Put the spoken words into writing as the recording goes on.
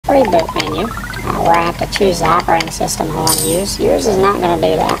reboot menu where I have to choose the operating system I want to use. Yours is not going to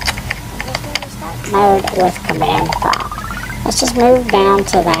do that. Mode with command prompt. Let's just move down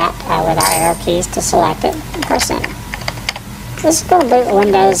to that with our arrow keys to select it and press enter. This is going to boot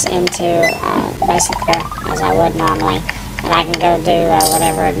Windows into basic there as I would normally, and I can go do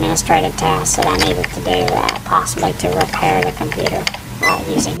whatever administrative tasks that I needed to do, possibly to repair the computer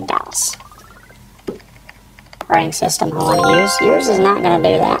using DOS. Operating system I want to use. Yours is not going to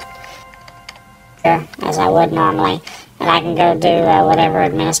do that as I would normally, and I can go do whatever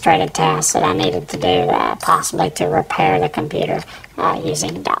administrative tasks that I needed to do, possibly to repair the computer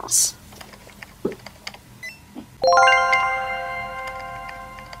using DOS.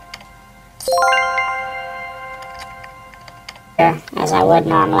 As I would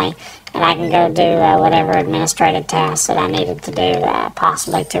normally, and I can go do whatever administrative tasks that I needed to do,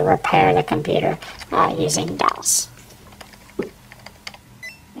 possibly to repair the computer using DOS.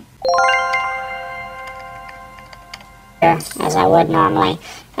 As I would normally,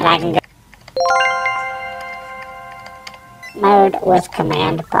 and I can go mode with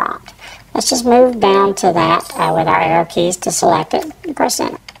command prompt. Let's just move down to that with our arrow keys to select it and press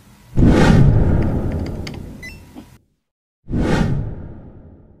enter.